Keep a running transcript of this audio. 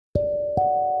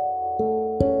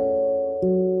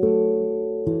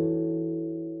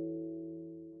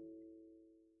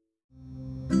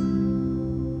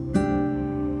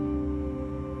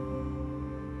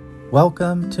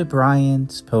Welcome to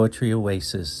Brian's Poetry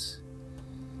Oasis,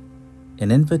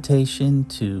 an invitation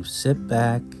to sit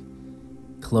back,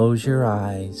 close your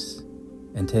eyes,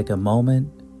 and take a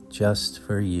moment just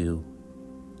for you.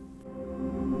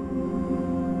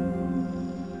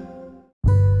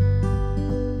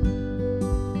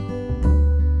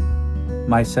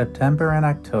 My September and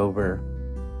October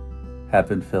have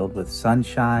been filled with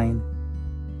sunshine,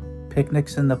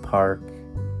 picnics in the park,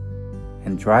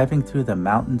 and driving through the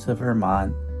mountains of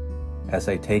Vermont as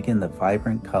I take in the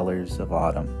vibrant colors of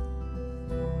autumn.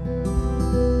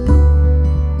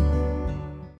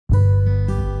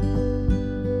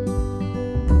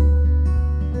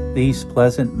 These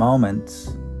pleasant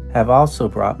moments have also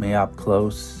brought me up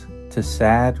close to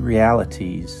sad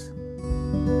realities.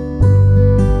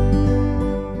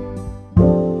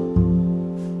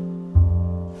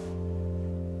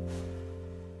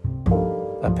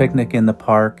 A picnic in the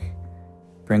park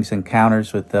brings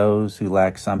encounters with those who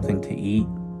lack something to eat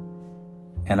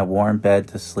and a warm bed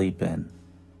to sleep in.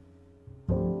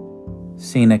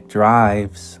 Scenic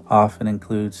drives often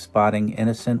include spotting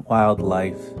innocent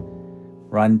wildlife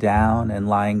run down and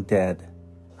lying dead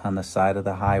on the side of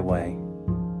the highway.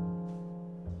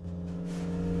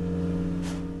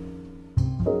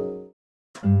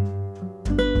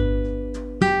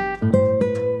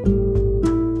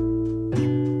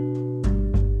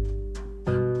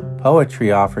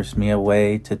 Poetry offers me a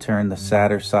way to turn the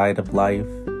sadder side of life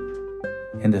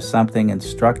into something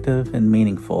instructive and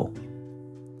meaningful,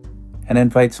 and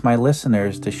invites my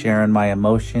listeners to share in my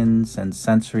emotions and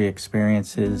sensory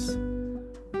experiences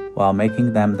while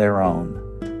making them their own.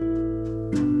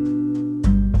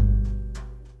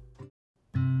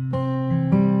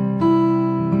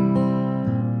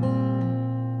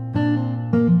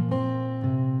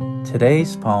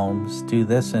 Today's poems do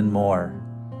this and more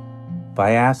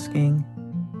by asking,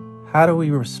 how do we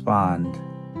respond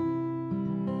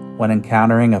when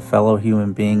encountering a fellow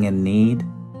human being in need,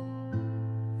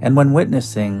 and when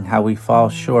witnessing how we fall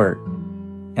short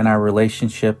in our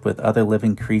relationship with other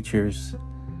living creatures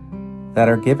that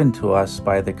are given to us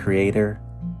by the Creator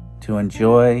to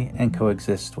enjoy and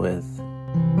coexist with.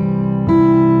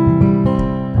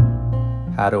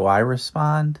 How do I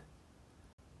respond?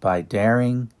 By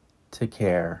daring to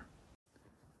care.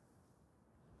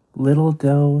 Little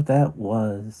doe that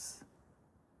was.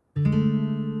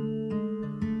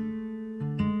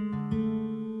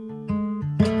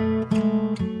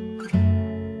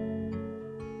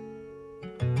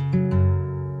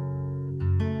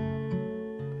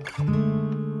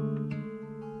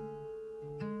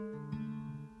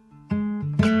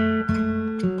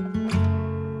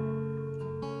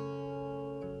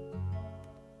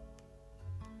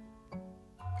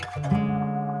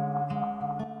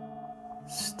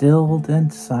 Stilled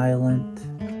and silent,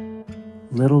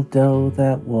 little doe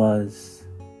that was,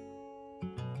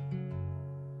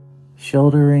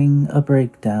 shouldering a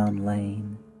breakdown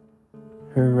lane,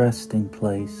 her resting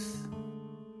place.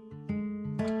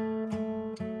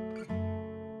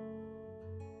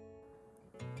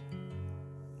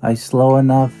 I slow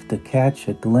enough to catch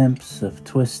a glimpse of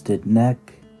twisted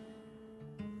neck,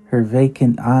 her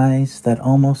vacant eyes that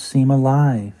almost seem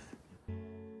alive.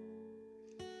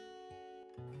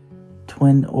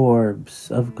 Twin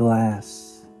orbs of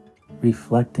glass,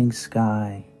 reflecting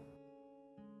sky.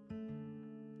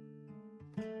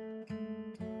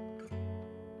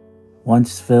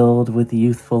 Once filled with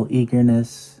youthful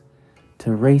eagerness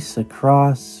to race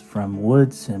across from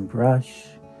woods and brush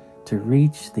to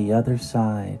reach the other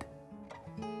side.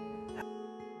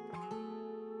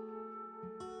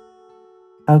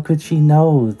 How could she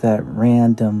know that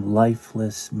random,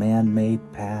 lifeless,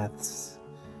 man-made paths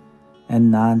and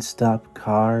non-stop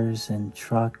cars and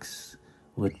trucks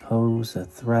would pose a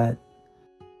threat?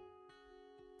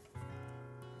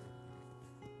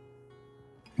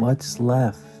 What's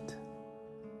left?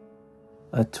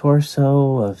 A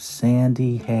torso of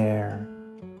sandy hair,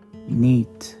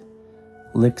 neat,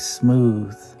 licked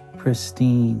smooth,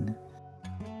 pristine.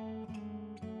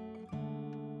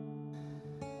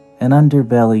 An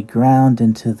underbelly ground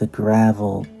into the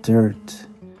gravel, dirt,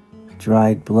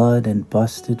 dried blood and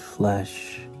busted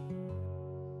flesh.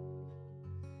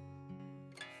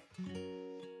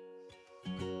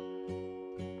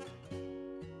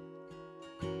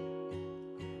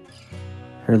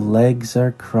 Her legs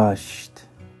are crushed.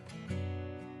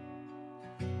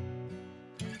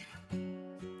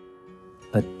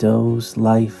 A doe's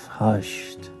life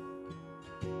hushed.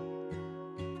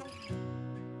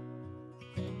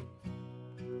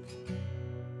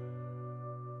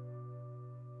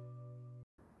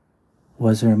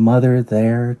 Was her mother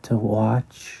there to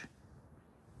watch?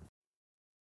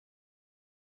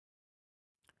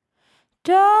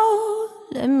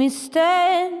 Don't let me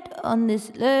stand on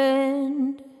this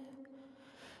land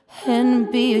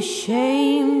and be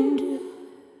ashamed.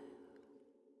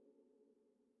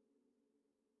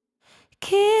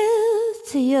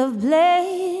 Guilty of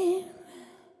blame,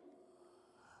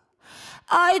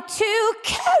 I too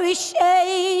carry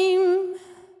shame.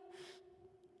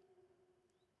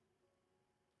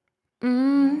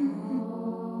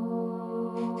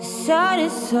 The sun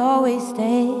is always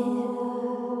there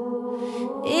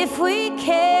if we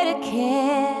care to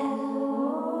care.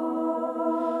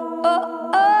 Oh,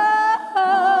 oh,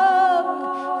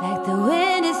 oh, like the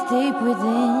wind is deep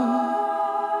within.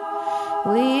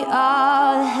 We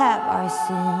all have our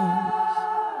sins.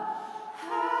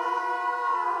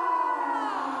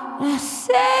 Now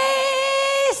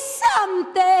say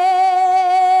something.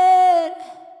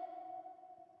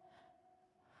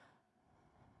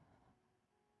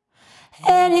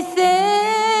 Anything.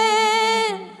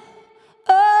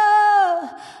 Oh,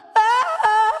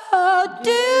 oh, oh,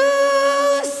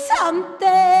 do something.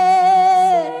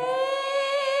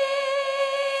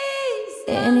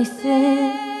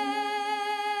 Anything.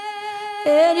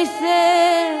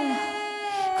 Anything.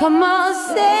 Come on,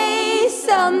 say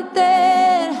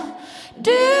something.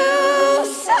 Do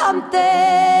something.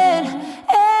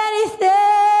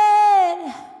 Anything.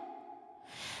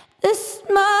 The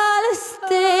smallest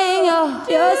thing. Oh,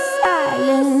 your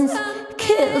silence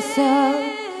kills us.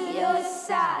 Your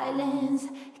silence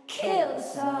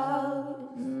kills us.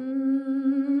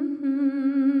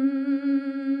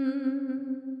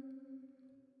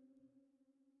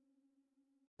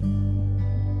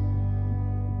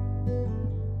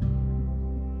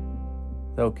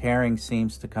 Though caring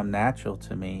seems to come natural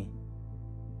to me,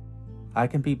 I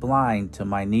can be blind to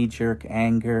my knee-jerk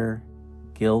anger,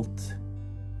 guilt,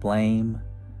 blame,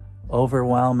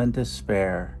 overwhelm, and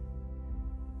despair,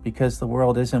 because the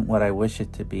world isn't what I wish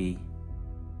it to be,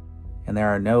 and there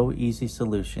are no easy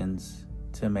solutions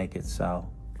to make it so.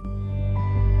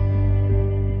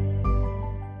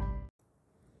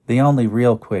 The only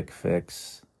real quick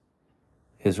fix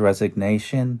is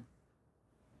resignation,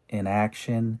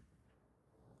 inaction,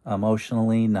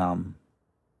 emotionally numb.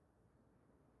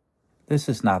 This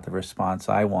is not the response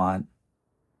I want,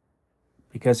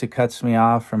 because it cuts me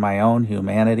off from my own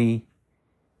humanity,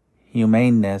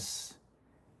 humaneness,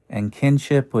 and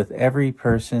kinship with every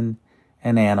person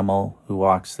and animal who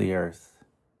walks the earth.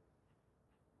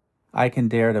 I can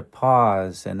dare to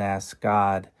pause and ask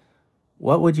God,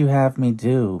 what would you have me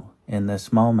do in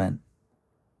this moment?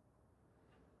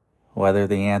 Whether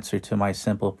the answer to my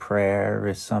simple prayer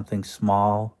is something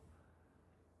small,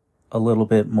 a little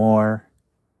bit more,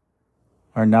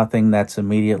 or nothing that's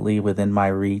immediately within my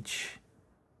reach,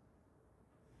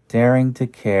 daring to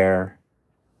care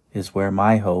is where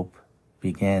my hope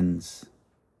begins.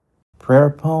 Prayer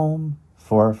poem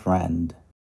for a friend.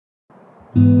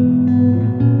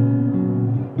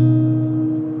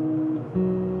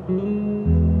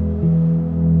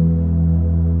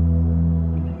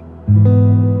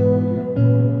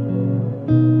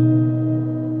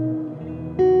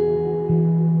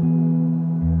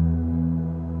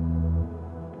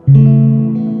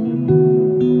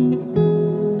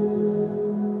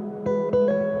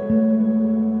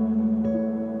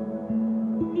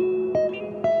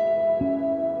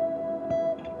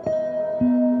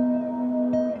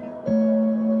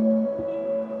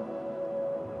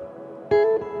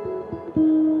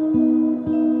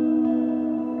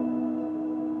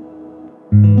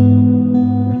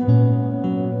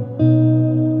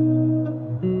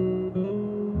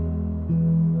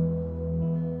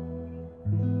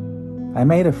 I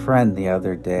made a friend the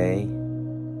other day,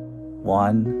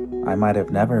 one I might have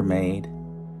never made,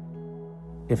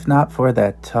 if not for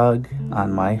that tug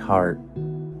on my heart,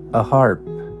 a harp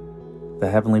the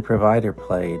Heavenly Provider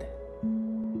played.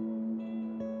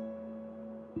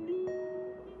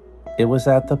 It was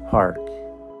at the park.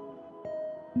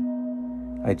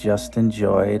 I just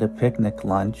enjoyed a picnic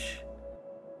lunch.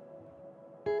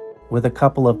 With a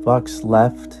couple of bucks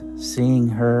left, seeing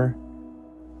her,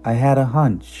 I had a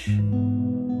hunch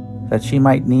that she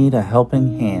might need a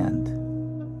helping hand,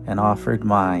 and offered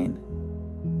mine,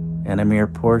 and a mere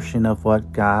portion of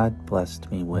what God blessed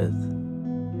me with.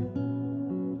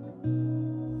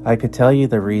 I could tell you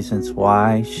the reasons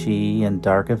why she, in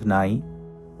dark of night,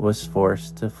 was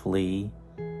forced to flee.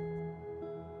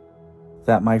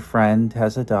 That my friend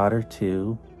has a daughter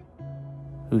too,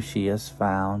 who she has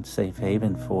found safe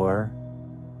haven for.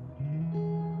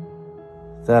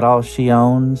 That all she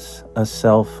owns, a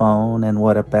cell phone and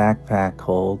what a backpack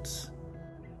holds.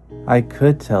 I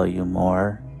could tell you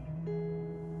more,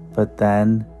 but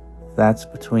then that's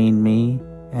between me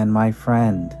and my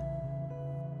friend.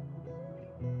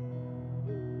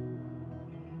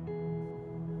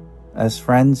 As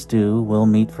friends do, we'll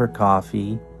meet for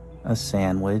coffee, a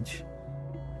sandwich.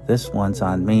 This one's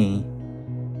on me.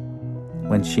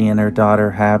 When she and her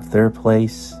daughter have their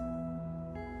place,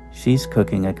 she's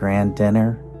cooking a grand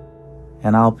dinner,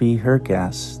 and I'll be her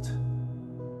guest.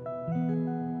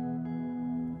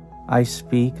 I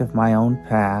speak of my own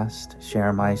past,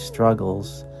 share my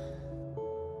struggles,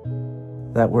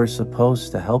 that we're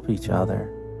supposed to help each other.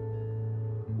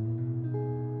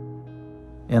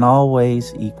 In all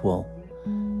ways equal,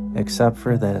 except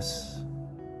for this.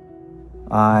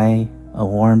 I, a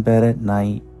warm bed at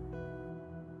night,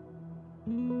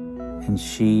 and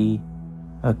she,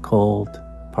 a cold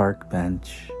park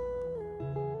bench.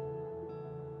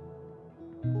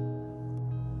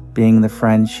 Being the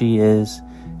friend she is,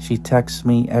 she texts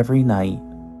me every night.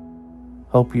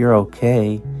 Hope you're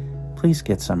okay. Please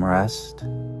get some rest.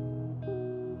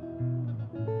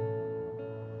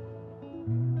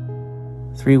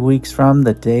 Three weeks from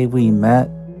the day we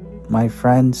met, my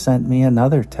friend sent me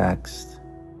another text.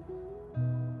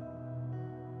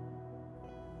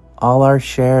 All our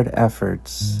shared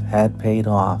efforts had paid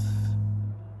off.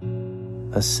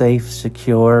 A safe,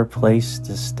 secure place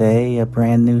to stay, a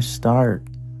brand new start.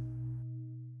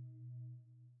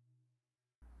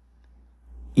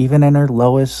 Even in her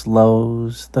lowest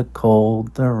lows, the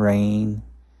cold, the rain,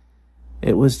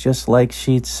 it was just like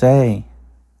she'd say,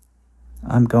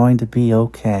 I'm going to be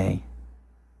okay.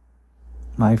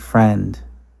 My friend,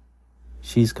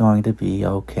 she's going to be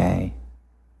okay.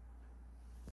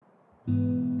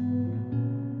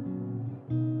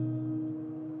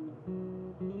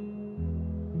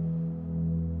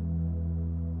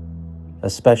 A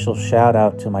special shout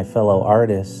out to my fellow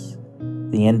artists,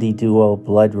 the indie duo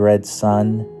Blood Red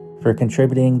Sun, for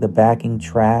contributing the backing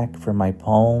track for my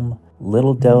poem,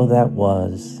 Little Doe That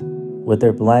Was, with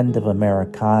their blend of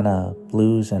Americana,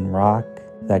 blues, and rock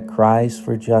that cries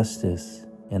for justice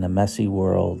in a messy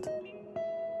world.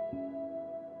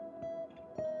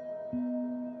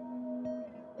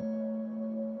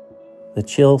 The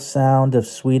chill sound of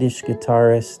Swedish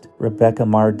guitarist Rebecca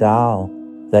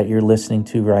Mardal that you're listening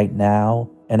to right now,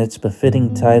 and its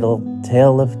befitting title,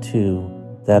 Tale of Two,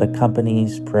 that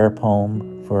accompanies Prayer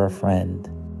Poem for a Friend.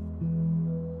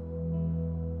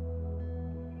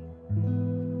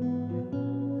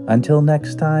 Until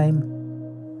next time,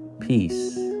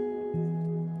 peace.